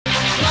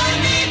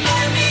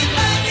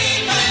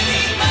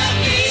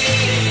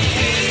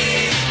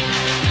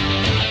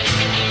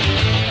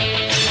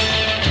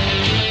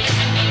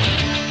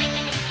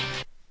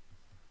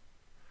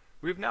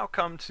now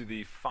come to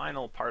the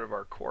final part of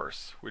our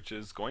course, which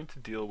is going to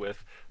deal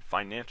with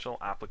financial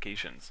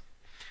applications.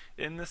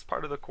 In this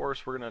part of the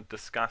course, we're going to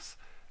discuss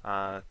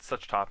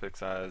such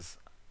topics as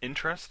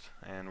interest,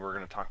 and we're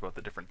going to talk about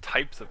the different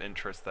types of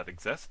interest that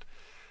exist.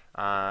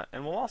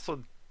 And we'll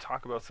also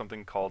talk about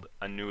something called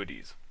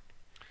annuities.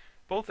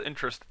 Both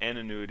interest and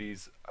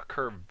annuities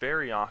occur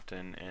very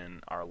often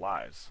in our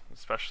lives,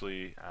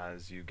 especially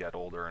as you get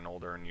older and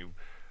older and you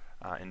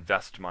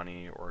invest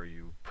money or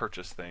you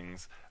purchase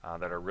things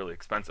that are really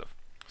expensive.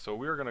 So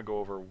we're going to go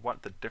over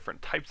what the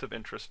different types of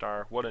interest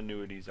are, what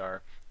annuities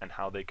are, and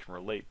how they can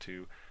relate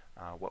to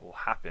what will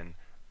happen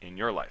in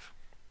your life.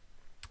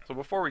 So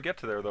before we get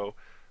to there though,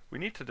 we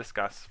need to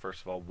discuss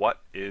first of all,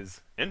 what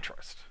is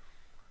interest?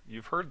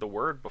 You've heard the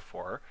word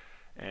before,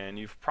 and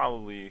you've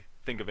probably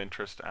think of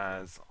interest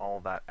as all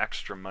that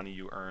extra money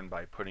you earn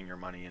by putting your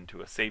money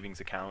into a savings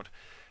account,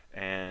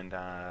 and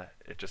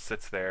it just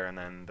sits there and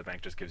then the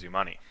bank just gives you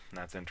money, and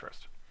that's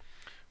interest.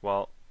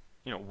 Well,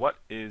 what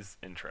is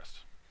interest?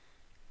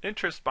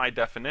 Interest by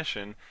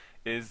definition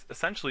is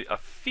essentially a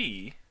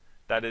fee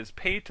that is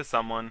paid to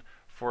someone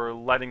for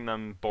letting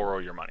them borrow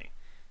your money.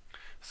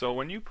 So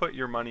when you put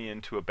your money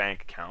into a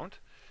bank account,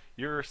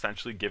 you're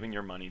essentially giving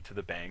your money to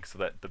the bank so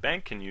that the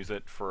bank can use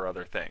it for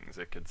other things.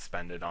 It could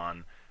spend it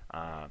on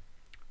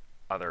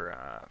other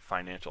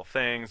financial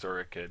things, or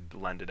it could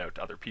lend it out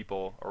to other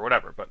people or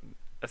whatever, but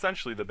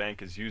essentially the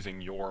bank is using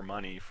your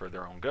money for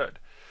their own good.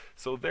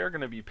 So they're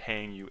going to be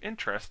paying you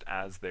interest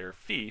as their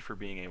fee for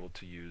being able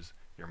to use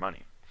your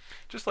money.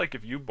 Just like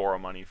if you borrow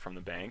money from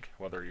the bank,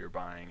 whether you're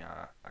buying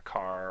a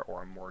car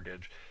or a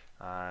mortgage,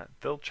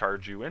 they'll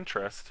charge you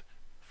interest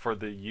for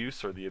the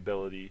use or the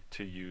ability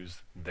to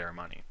use their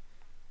money.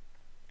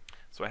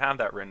 So I have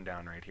that written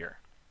down right here.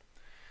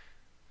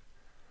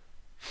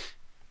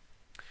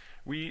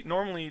 We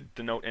normally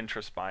denote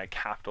interest by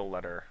capital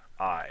letter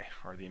I,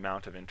 or the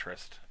amount of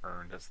interest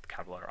earned as the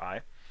capital letter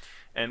I,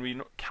 and we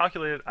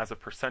calculate it as a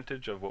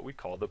percentage of what we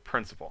call the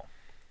principal.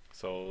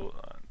 So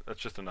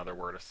that's just another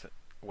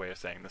way of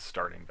saying the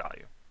starting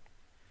value.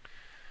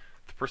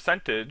 The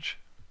percentage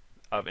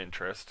of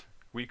interest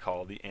we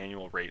call the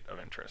annual rate of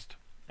interest,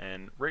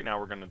 and right now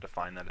we're going to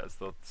define that as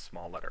the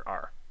small letter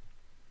r.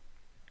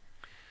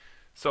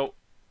 So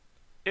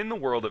in the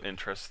world of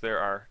interest, there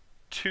are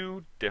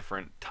two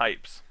different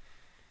types.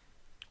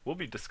 We'll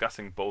be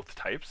discussing both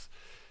types.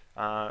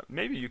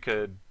 Maybe you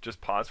could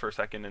just pause for a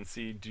second and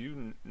see, do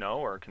you know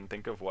or can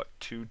think of what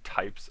two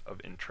types of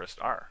interest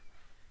are?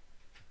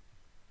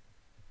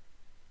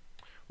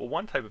 Well,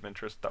 one type of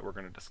interest that we're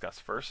going to discuss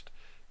first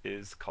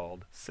is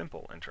called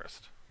simple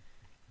interest.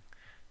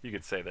 You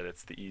could say that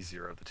it's the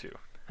easier of the two.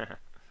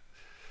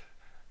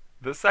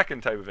 The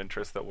second type of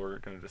interest that we're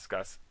going to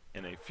discuss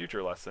in a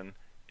future lesson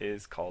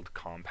is called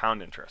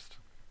compound interest.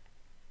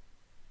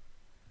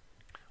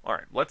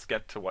 Alright, let's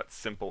get to what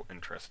simple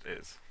interest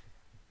is.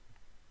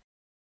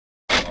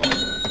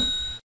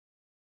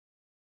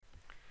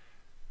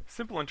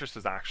 Simple interest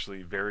is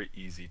actually very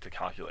easy to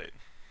calculate.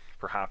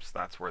 Perhaps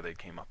that's where they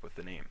came up with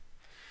the name.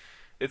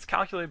 It's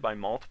calculated by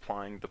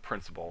multiplying the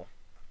principal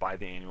by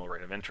the annual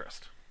rate of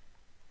interest.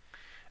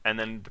 And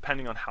then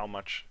depending on how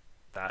much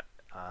that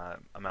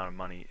amount of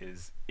money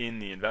is in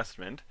the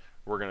investment,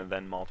 we're going to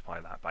then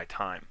multiply that by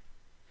time.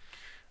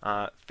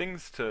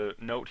 Things to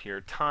note here,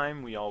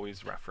 time we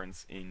always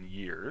reference in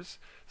years.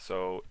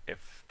 So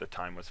if the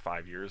time was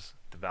 5 years,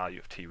 the value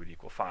of t would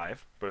equal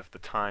 5. But if the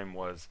time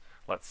was,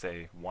 let's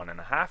say,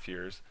 1.5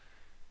 years,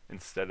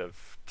 instead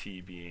of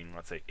t being,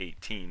 let's say,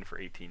 18 for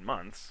 18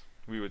 months,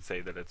 we would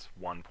say that it's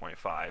 1.5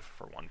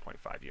 for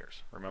 1.5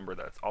 years. Remember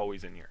that it's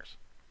always in years.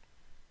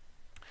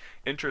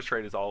 Interest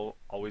rate is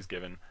always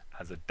given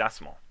as a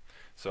decimal.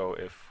 So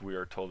if we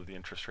are told that the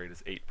interest rate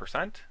is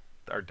 8%,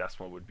 our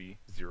decimal would be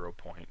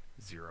 0.08.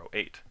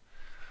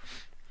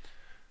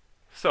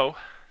 So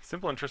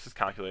simple interest is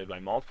calculated by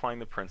multiplying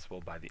the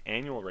principal by the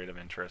annual rate of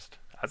interest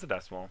as a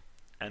decimal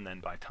and then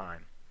by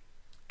time,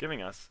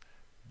 giving us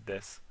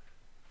this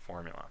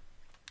formula.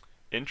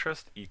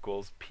 Interest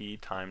equals P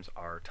times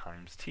R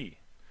times T,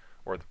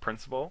 or the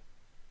principal,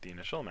 the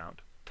initial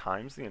amount,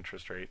 times the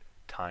interest rate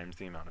times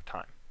the amount of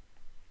time.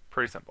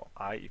 Pretty simple.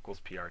 I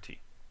equals PRT.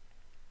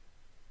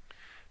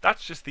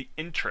 That's just the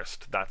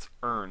interest that's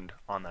earned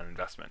on that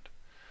investment.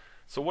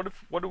 So what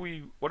if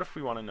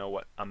we want to know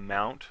what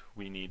amount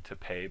we need to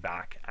pay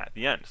back at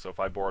the end? So if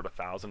I borrowed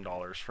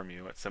 $1,000 from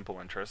you at simple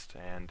interest,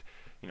 and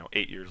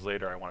 8 years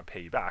later I want to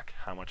pay you back,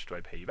 how much do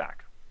I pay you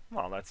back?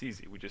 Well, that's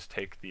easy. We just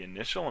take the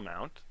initial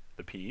amount,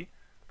 the P,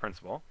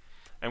 principal,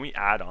 and we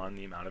add on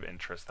the amount of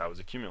interest that was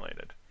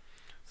accumulated.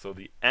 So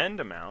the end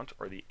amount,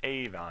 or the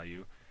A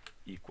value,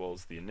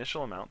 equals the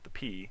initial amount, the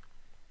P,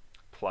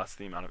 plus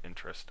the amount of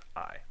interest,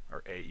 I,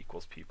 or A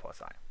equals P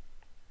plus I.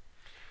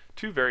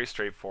 Two very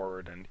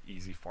straightforward and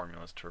easy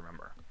formulas to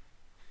remember.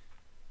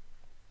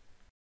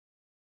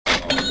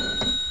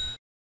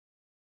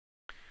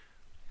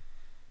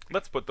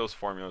 Let's put those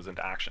formulas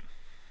into action.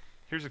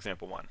 Here's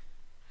example 1.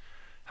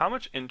 How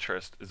much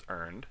interest is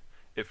earned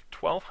if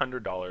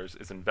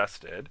 $1,200 is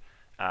invested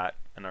at,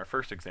 in our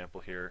first example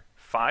here,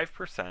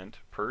 5%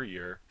 per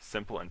year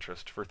simple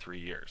interest for 3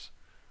 years.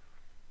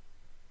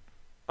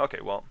 Okay,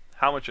 well,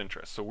 how much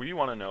interest? So we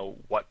want to know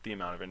what the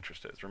amount of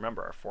interest is.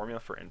 Remember, our formula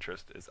for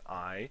interest is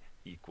I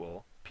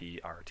equal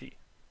PRT.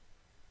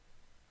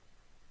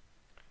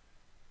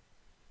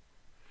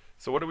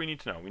 So what do we need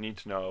to know? We need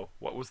to know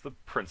what was the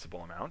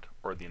principal amount,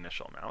 or the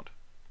initial amount.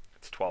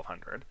 It's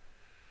 $1,200.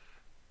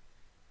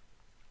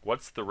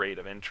 What's the rate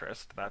of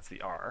interest? That's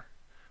the R.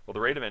 Well,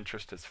 the rate of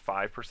interest is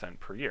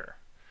 5% per year.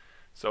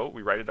 So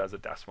we write it as a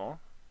decimal.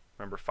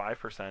 Remember,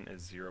 5%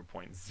 is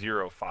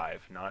 0.05,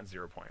 not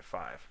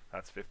 0.5.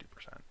 That's 50%.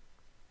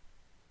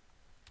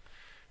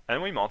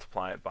 And we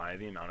multiply it by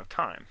the amount of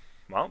time.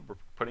 Well, we're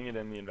putting it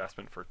in the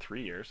investment for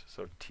 3 years,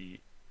 so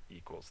T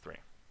equals 3.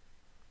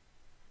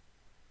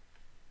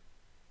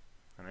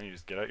 And then you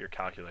just get out your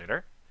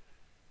calculator.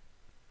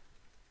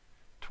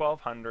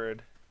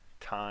 1,200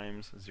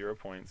 times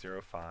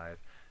 0.05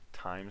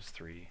 times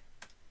 3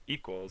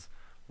 equals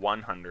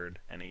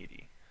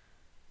 180.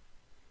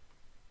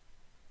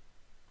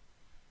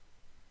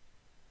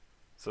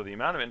 So the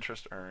amount of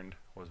interest earned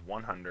was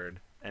 $180.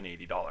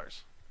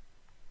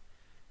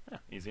 Yeah,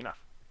 easy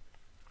enough.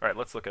 All right,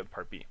 let's look at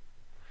part B.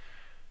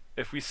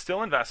 If we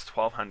still invest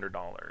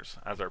 $1,200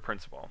 as our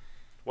principal,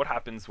 what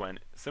happens when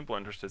simple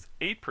interest is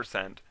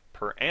 8%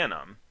 per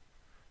annum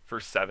for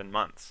 7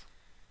 months?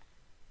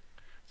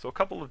 So a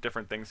couple of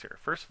different things here.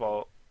 First of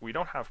all, we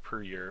don't have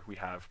per year, we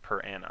have per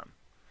annum.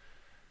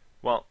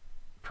 Well,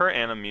 per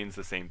annum means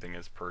the same thing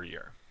as per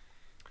year.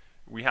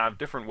 We have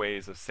different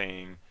ways of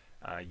saying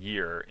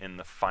year in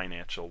the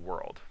financial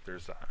world.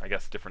 There's, I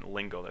guess, different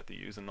lingo that they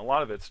use, and a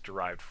lot of it's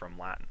derived from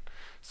Latin.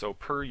 So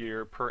per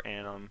year, per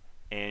annum,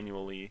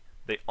 annually,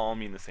 they all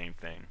mean the same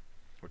thing,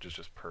 which is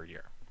just per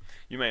year.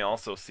 You may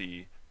also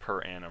see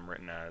per annum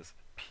written as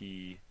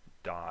P.A.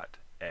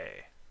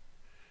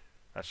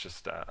 That's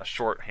just a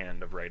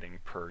shorthand of writing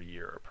per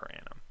year or per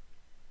annum.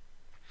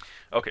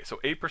 Okay, so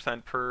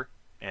 8% per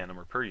annum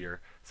or per year,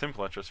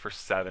 simple interest for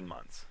 7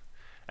 months.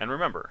 And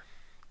remember,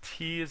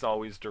 T is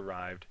always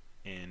derived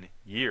in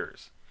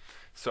years.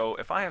 So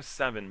if I have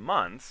 7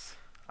 months,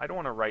 I don't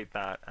want to write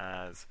that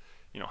as,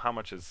 how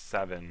much is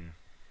 7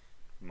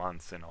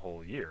 months in a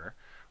whole year?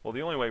 Well,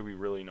 the only way we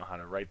really know how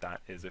to write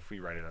that is if we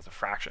write it as a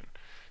fraction.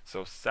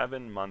 So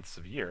 7 months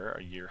of year,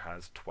 a year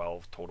has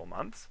 12 total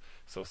months,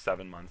 so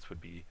 7 months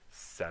would be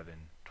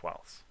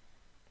 7/12.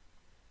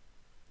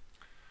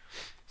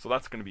 So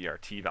that's going to be our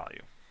T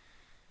value.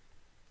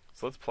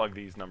 So let's plug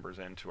these numbers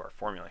into our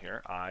formula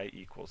here. I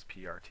equals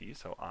PRT,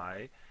 so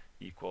I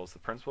equals the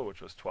principal,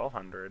 which was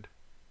 1,200,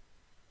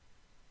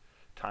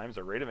 times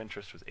our rate of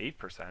interest was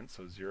 8%,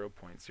 so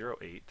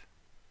 0.08,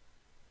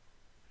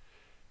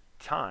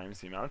 times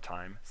the amount of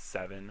time,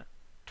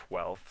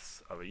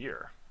 7/12 of a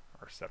year,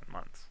 or 7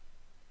 months.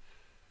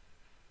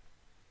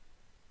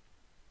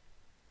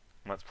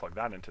 Let's plug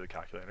that into the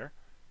calculator.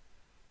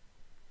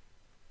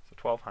 So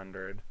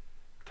 1,200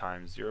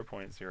 times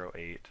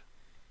 0.08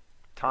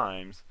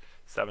 times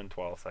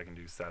 7/12, I can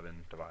do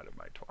 7 divided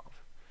by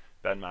 12.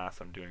 Ben maths,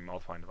 I'm doing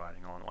multiplying and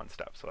dividing all in one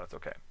step, so that's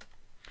okay.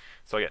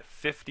 So I get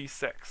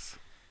 56.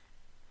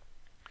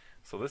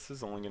 So this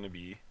is only going to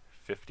be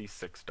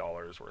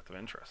 $56 worth of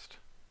interest.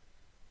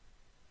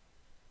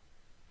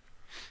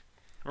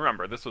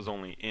 Remember, this was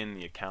only in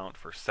the account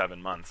for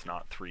 7 months,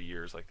 not 3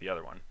 years like the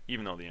other one,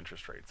 even though the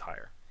interest rate's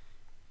higher.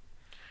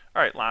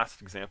 All right,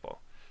 last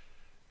example.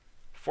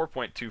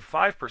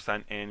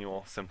 4.25%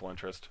 annual simple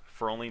interest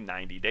for only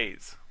 90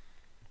 days.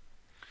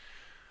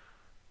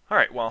 All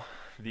right, well,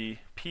 the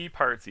P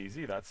part's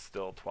easy. That's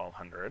still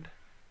 1,200.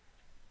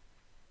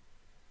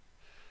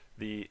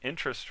 The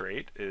interest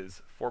rate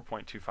is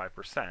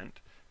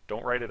 4.25%.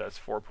 Don't write it as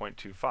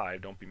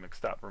 4.25. Don't be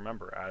mixed up.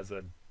 Remember, as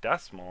a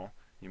decimal,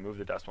 you move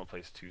the decimal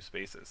place 2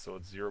 spaces, so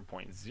it's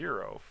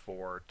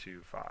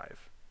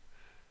 0.0425.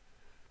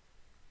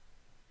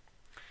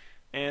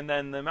 And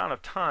then the amount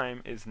of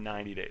time is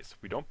 90 days.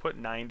 We don't put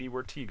 90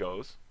 where T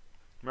goes.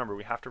 Remember,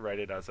 we have to write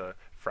it as a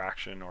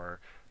fraction or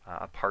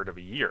a part of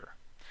a year.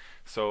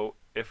 So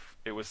if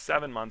it was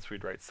 7 months,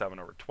 we'd write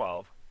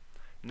 7/12.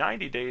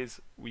 90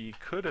 days, we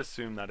could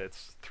assume that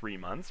it's 3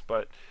 months,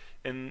 but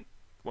when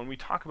we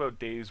talk about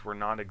days, we're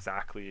not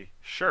exactly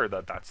sure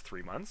that that's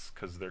 3 months,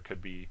 because there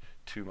could be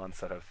 2 months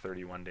that have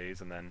 31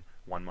 days and then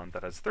 1 month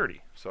that has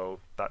 30.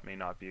 So that may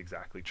not be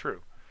exactly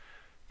true.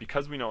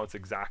 Because we know it's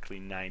exactly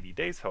 90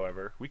 days,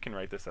 however, we can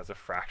write this as a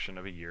fraction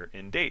of a year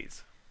in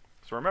days.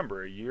 So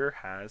remember, a year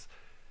has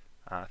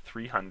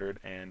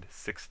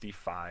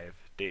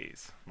 365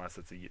 days, unless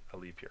it's a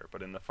leap year.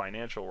 But in the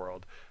financial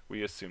world,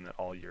 we assume that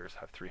all years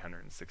have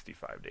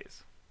 365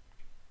 days.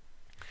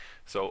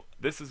 So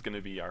this is going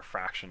to be our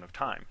fraction of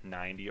time,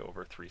 90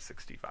 over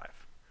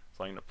 365.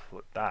 So I'm going to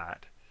put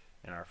that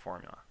in our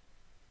formula.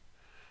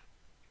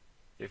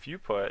 If you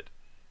put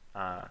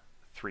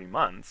 3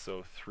 months,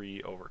 so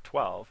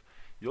 3/12,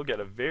 you'll get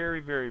a very,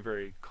 very,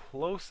 very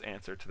close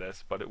answer to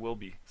this, but it will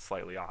be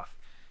slightly off.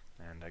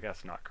 And I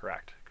guess not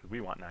correct, because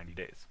we want 90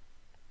 days.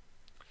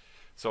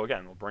 So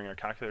again, we'll bring our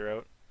calculator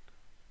out.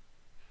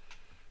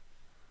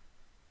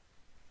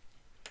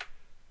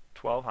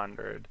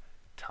 1200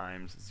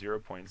 times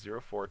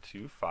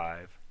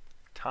 0.0425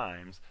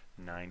 times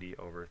 90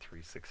 over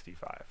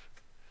 365.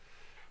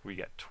 We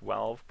get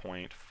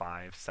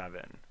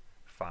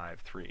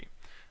 12.5753.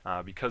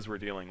 Because we're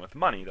dealing with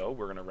money, though,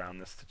 we're going to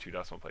round this to 2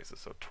 decimal places.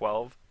 So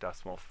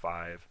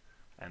 12.5,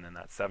 and then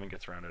that 7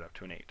 gets rounded up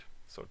to an 8.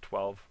 So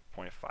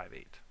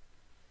 12.58.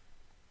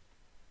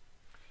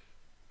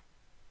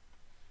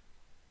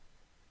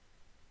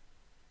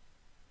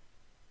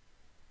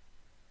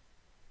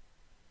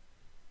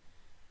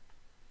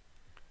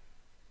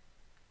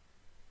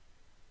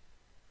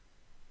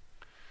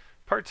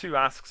 Part 2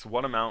 asks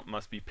what amount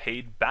must be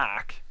paid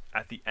back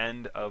at the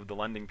end of the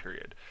lending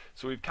period.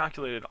 So we've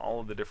calculated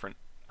all of the different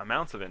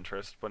amounts of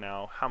interest, but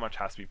now how much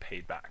has to be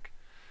paid back?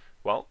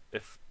 Well,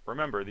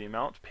 remember, the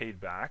amount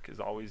paid back is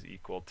always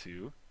equal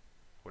to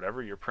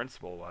whatever your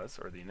principal was,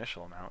 or the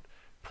initial amount,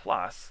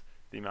 plus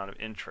the amount of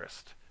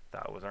interest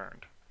that was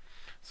earned.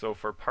 So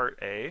for part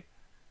A,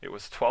 it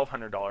was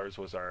 $1,200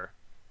 was our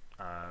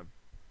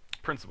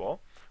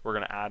principal. We're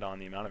going to add on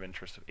the amount of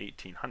interest of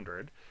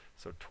 $1,800.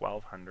 So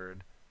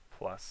 1,200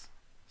 plus,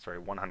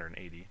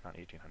 180, not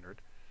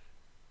 1,800.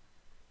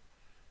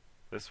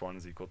 This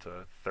one's equal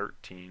to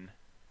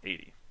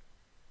 1,380.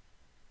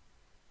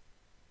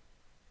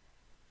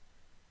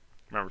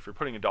 Remember, if you're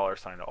putting a dollar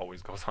sign, it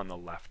always goes on the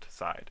left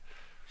side.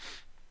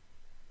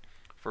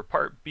 For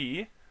part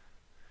B,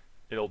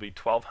 it'll be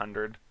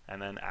 1,200 and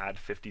then add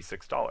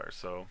 $56.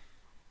 So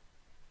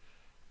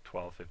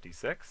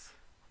 1,256.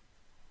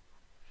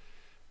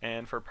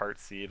 And for part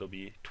C, it'll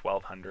be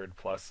 1,200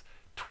 plus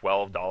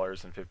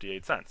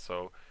 $12.58.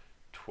 So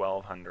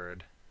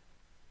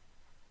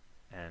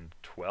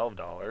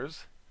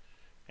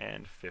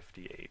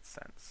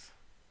 $1,212.58.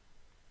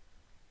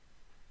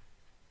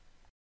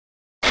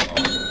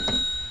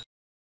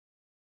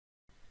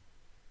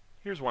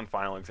 Here's one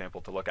final example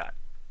to look at.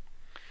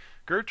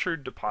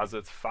 Gertrude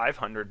deposits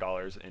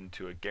 $500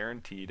 into a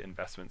guaranteed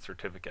investment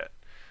certificate,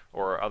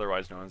 or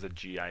otherwise known as a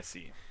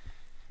GIC.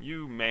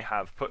 You may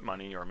have put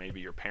money, or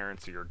maybe your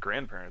parents or your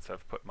grandparents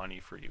have put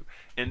money for you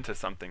into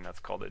something that's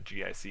called a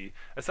GIC.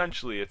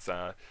 Essentially, it's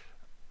an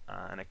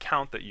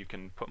account that you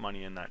can put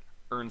money in that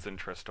earns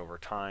interest over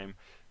time.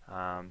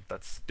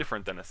 That's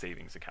different than a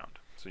savings account.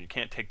 So you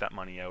can't take that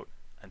money out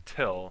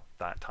until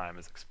that time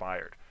is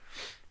expired.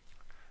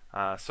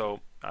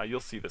 You'll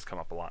see this come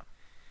up a lot.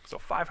 So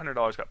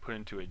 $500 got put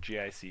into a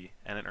GIC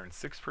and it earns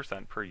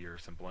 6% per year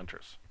simple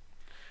interest.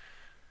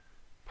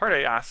 Part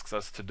A asks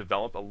us to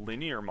develop a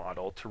linear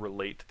model to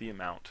relate the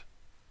amount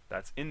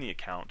that's in the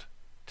account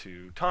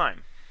to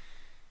time.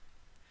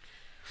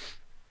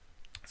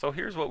 So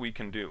here's what we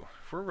can do.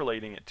 If we're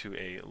relating it to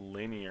a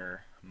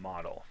linear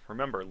model,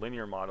 remember,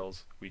 linear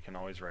models we can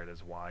always write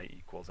as y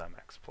equals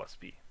mx plus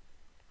b.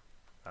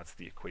 That's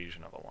the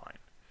equation of a line.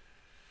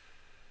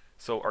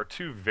 So our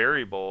two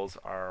variables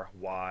are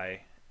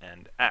y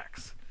and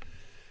x.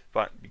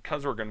 But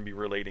because we're going to be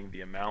relating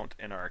the amount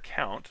in our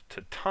account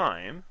to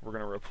time, we're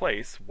going to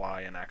replace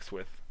y and x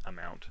with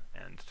amount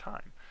and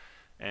time.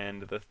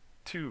 And the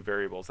two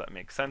variables that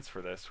make sense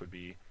for this would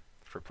be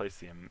to replace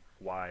the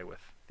y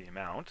with the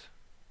amount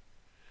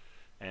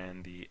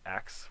and the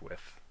x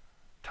with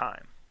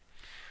time.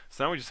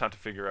 So now we just have to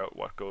figure out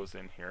what goes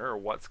in here, or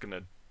what's going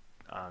to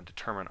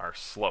determine our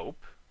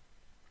slope.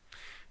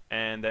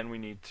 And then we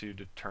need to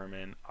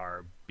determine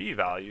our b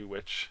value,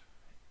 which,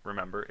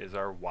 remember, is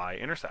our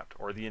y-intercept,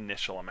 or the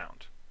initial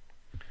amount.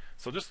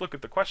 So just look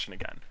at the question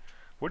again.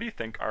 What do you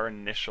think our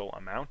initial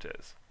amount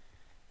is?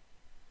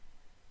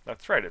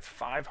 That's right, it's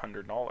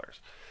 $500.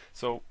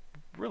 So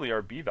really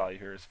our b value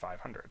here is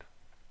 500.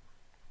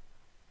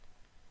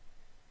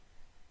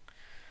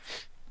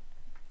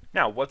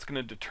 Now, what's going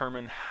to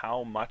determine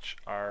how much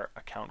our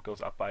account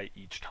goes up by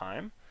each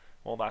time?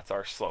 Well, that's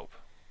our slope.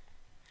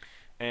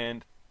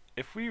 And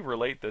if we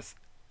relate this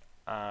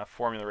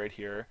formula right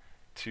here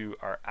to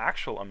our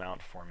actual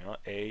amount formula,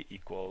 A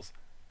equals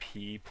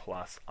P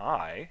plus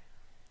I,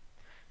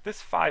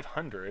 this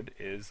 500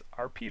 is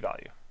our P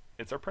value.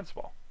 It's our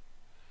principal.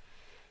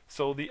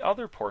 So the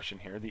other portion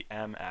here, the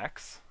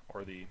MX,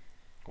 or the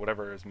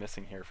whatever is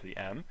missing here for the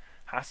M,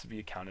 has to be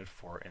accounted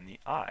for in the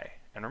I.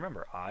 And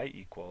remember, I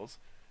equals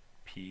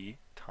P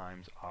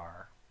times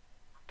R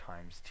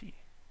times T.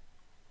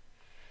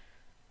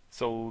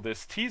 So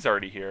this T's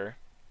already here.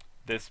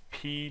 This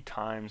P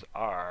times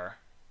R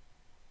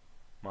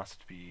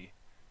must be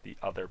the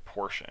other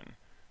portion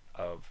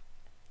of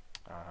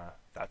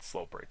that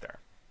slope right there.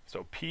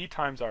 So P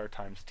times R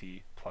times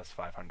T plus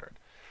 500.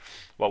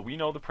 Well, we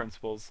know the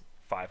principal's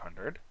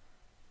 500.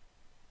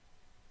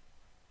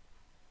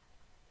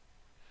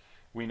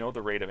 We know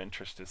the rate of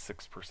interest is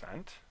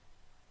 6%.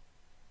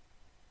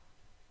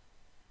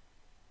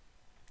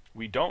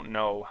 We don't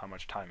know how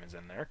much time is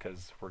in there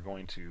because we're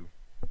going to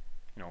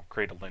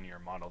create a linear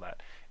model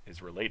that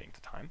is relating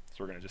to time. So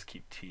we're going to just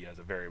keep t as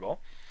a variable,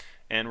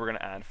 and we're going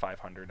to add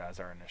 500 as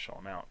our initial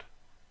amount.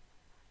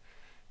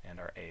 And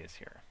our a is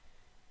here.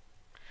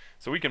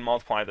 So we can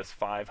multiply this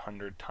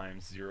 500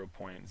 times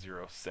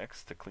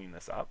 0.06 to clean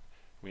this up.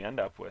 We end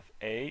up with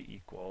a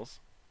equals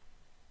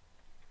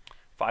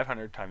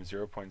 500 times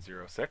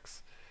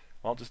 0.06.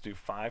 Well, I'll just do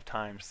 5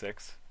 times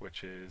 6,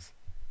 which is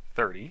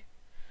 30.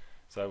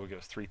 So that would give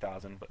us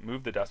 3,000, but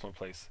move the decimal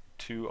place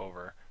 2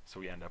 over, so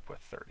we end up with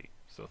 30.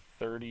 So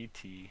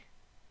 30t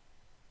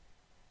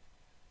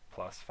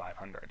plus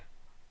 500.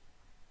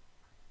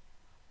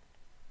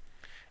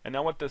 And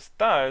now what this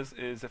does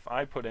is if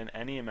I put in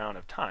any amount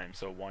of time,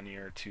 so 1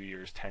 year, 2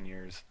 years, 10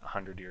 years,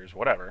 100 years,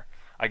 whatever,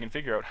 I can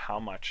figure out how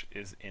much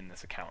is in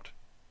this account.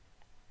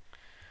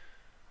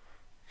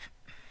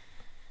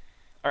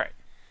 All right,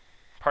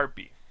 part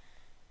B.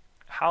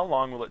 How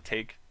long will it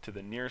take to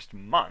the nearest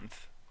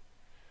month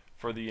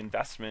for the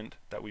investment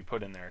that we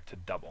put in there to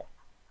double?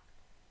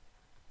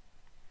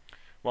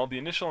 Well, the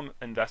initial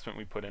investment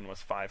we put in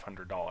was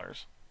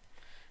 $500.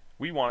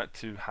 We want it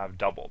to have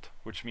doubled,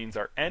 which means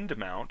our end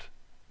amount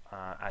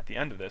at the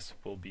end of this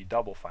will be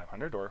double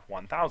 500, or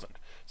 1,000.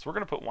 So we're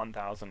going to put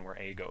 1,000 where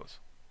A goes.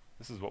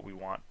 This is what we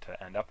want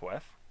to end up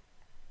with.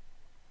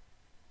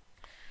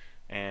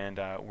 And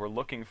we're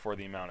looking for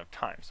the amount of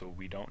time. So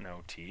we don't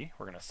know t.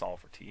 We're going to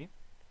solve for t.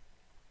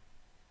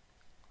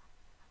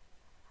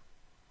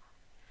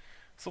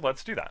 So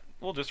let's do that.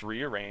 We'll just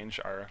rearrange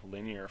our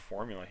linear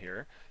formula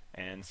here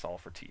and solve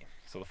for t.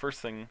 So the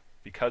first thing,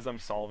 because I'm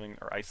solving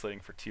or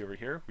isolating for t over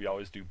here, we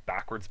always do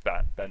backwards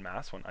bed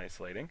mass when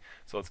isolating.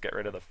 So let's get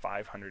rid of the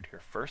 500 here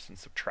first and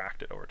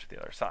subtract it over to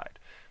the other side.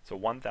 So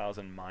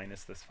 1,000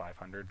 minus this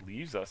 500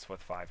 leaves us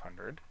with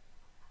 500.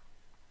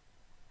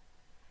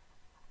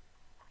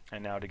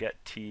 And now to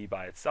get t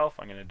by itself,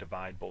 I'm going to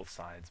divide both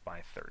sides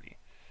by 30.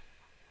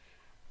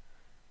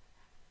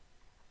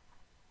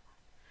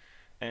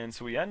 And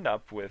so we end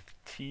up with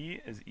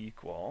t is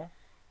equal,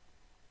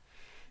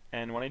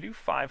 and when I do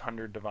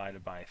 500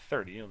 divided by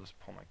 30, I'll just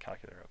pull my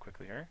calculator out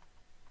quickly here.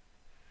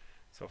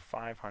 So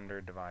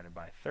 500 divided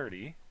by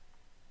 30,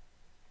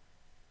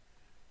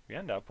 we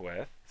end up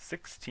with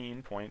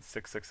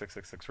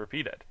 16.66666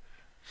 repeated.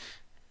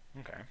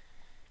 Okay,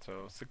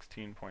 so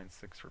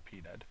 16.6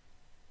 repeated.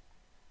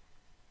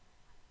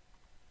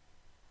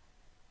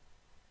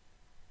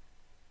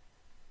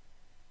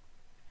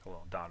 A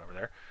little dot over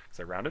there because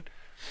I rounded.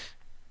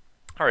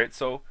 All right,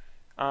 so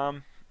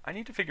I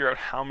need to figure out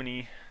how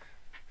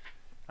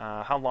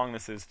long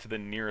this is to the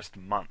nearest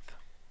month.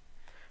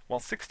 Well,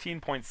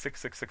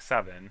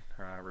 16.6667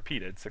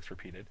 repeated, 6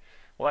 repeated.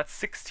 Well, that's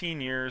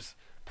 16 years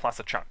plus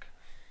a chunk.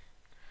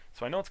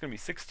 So I know it's going to be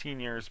 16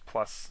 years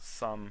plus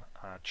some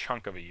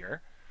chunk of a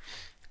year.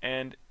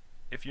 And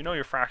if you know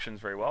your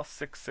fractions very well,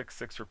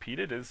 666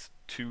 repeated is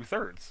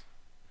 2/3.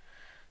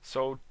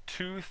 So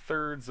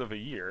 2/3 of a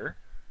year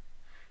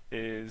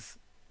is,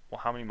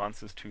 well, how many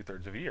months is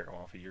 2/3 of a year?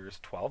 Well, if a year is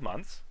 12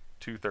 months,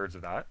 2/3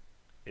 of that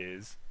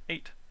is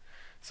 8.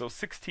 So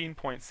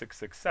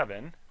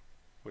 16.667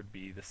 would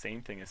be the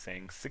same thing as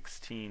saying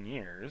 16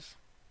 years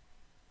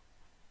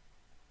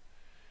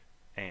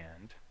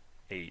and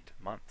 8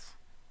 months.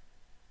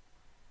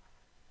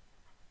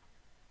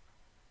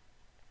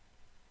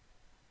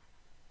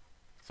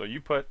 So you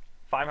put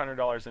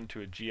 $500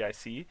 into a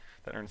GIC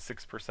that earns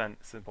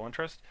 6% simple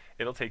interest,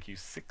 it'll take you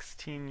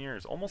 16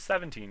 years, almost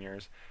 17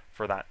 years,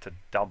 for that to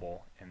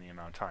double in the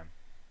amount of time.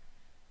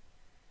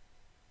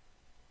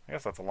 I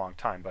guess that's a long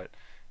time, but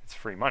it's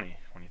free money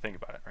when you think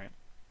about it, right?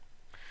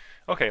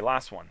 Okay,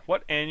 last one.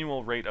 What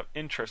annual rate of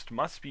interest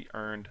must be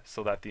earned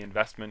so that the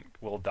investment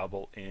will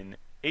double in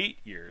 8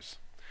 years?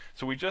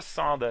 So we just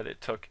saw that it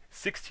took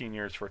 16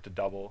 years for it to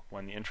double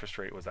when the interest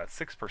rate was at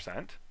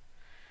 6%.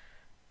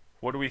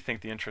 What do we think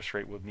the interest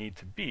rate would need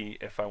to be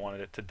if I wanted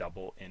it to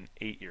double in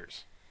 8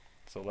 years?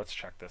 So let's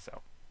check this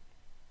out.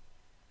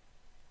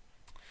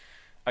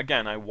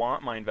 Again, I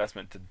want my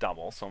investment to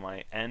double, so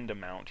my end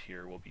amount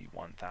here will be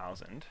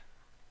 1,000.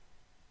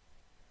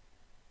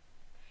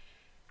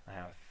 I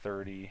have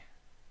 30.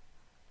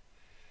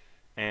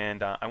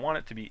 And I want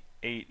it to be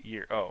 8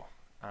 years.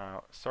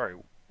 Sorry,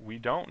 we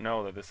don't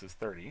know that this is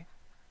 30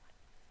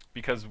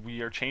 because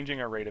we are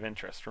changing our rate of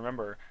interest.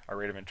 Remember, our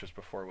rate of interest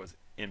before was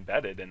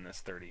embedded in this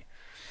 30.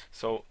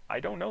 So I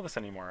don't know this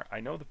anymore.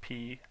 I know the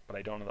P, but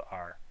I don't know the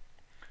R.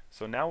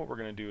 So now what we're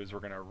going to do is we're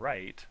going to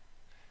write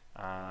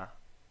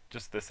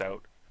just this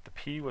out. The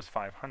P was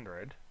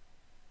 500.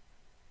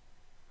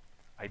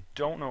 I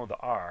don't know the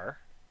R.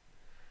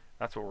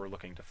 That's what we're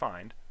looking to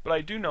find. But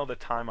I do know the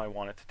time I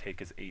want it to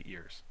take is 8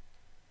 years.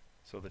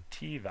 So the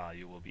T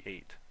value will be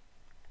 8.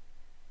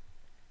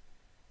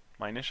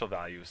 My initial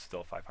value is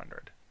still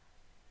 500.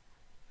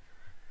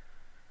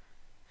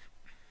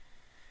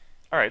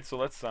 Alright, so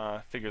let's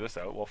figure this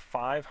out. Well,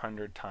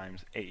 500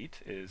 times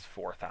 8 is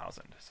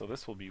 4,000. So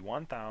this will be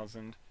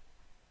 1,000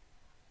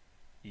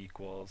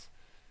 equals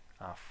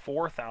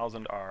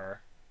 4,000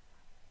 R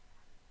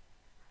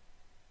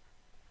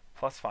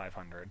plus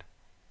 500.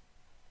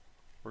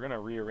 We're going to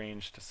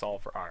rearrange to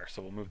solve for R.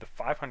 So we'll move the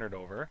 500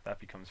 over. That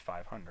becomes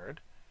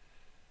 500.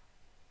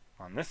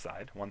 On this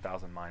side,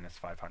 1,000 minus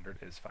 500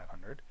 is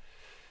 500.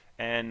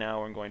 And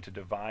now I'm going to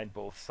divide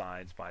both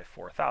sides by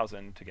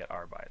 4,000 to get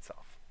R by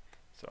itself.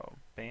 So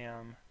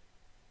bam,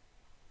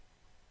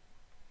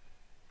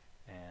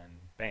 and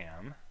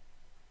bam.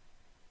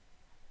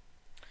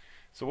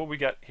 So what we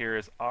get here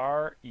is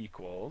R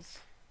equals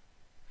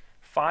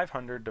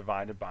 500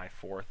 divided by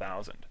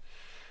 4,000.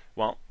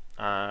 Well,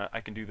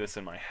 I can do this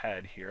in my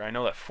head here. I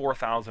know that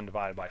 4,000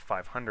 divided by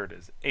 500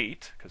 is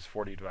 8, because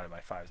 40 divided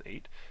by 5 is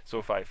 8. So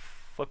if I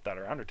flip that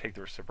around or take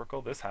the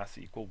reciprocal, this has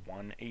to equal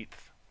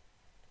 1/8.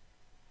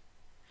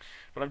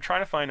 But I'm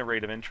trying to find a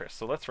rate of interest.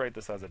 So let's write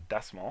this as a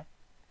decimal.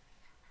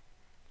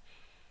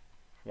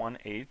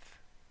 1/8.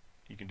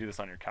 You can do this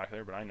on your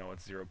calculator, but I know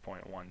it's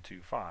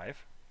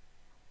 0.125.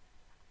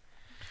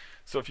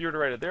 So if you were to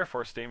write a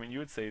therefore statement, you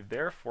would say,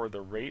 therefore,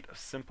 the rate of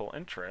simple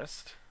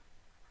interest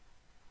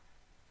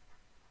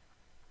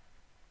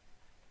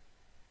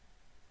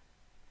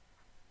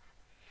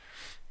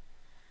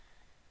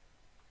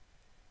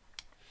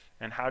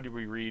and how do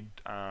we read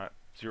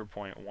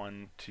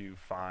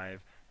 0.125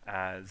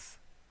 as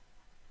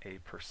a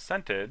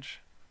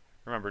percentage?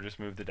 Remember, just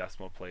move the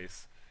decimal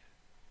place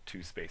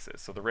 2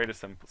 spaces. So the rate of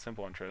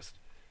simple interest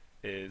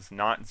is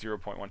not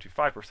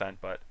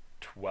 0.125%, but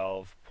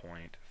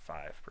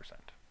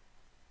 12.5%,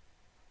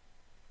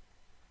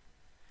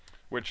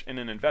 which in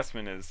an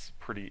investment is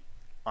pretty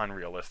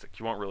unrealistic.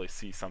 You won't really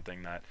see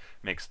something that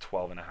makes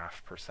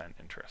 12.5%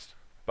 interest.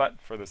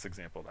 But for this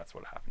example, that's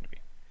what it happened to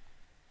be.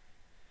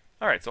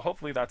 Alright, so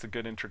hopefully that's a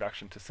good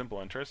introduction to simple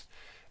interest,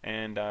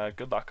 and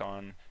good luck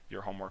on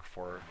your homework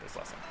for this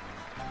lesson.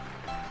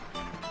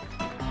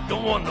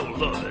 Don't want no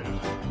loving,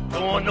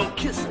 don't want no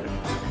kissing,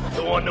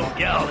 don't want no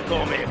gal to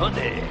call me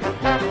honey.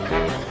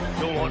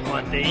 Don't want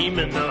my name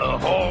in the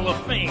Hall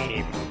of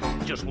Fame,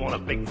 just want a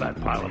big fat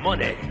pile of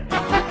money.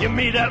 Give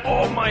me that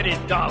almighty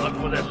dollar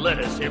for that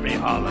lettuce, hear me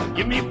holler.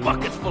 Give me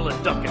buckets full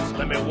of ducats,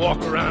 let me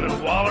walk around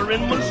and waller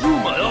in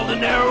Mazuma, El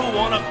Dinero,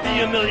 wanna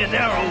be a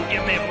millionaire.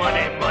 Give me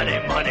money, money,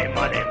 money,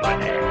 money,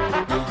 money.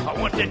 I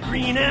want that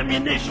green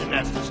ammunition,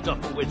 that's the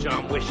stuff for which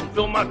I'm wishing.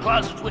 Fill my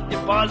closets with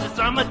deposits,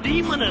 I'm a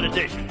demon in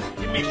addition.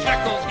 Give me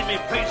shekels, give me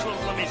pesos,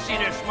 let me see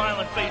their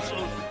smiling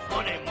faces.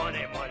 Money,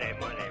 money, money,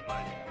 money.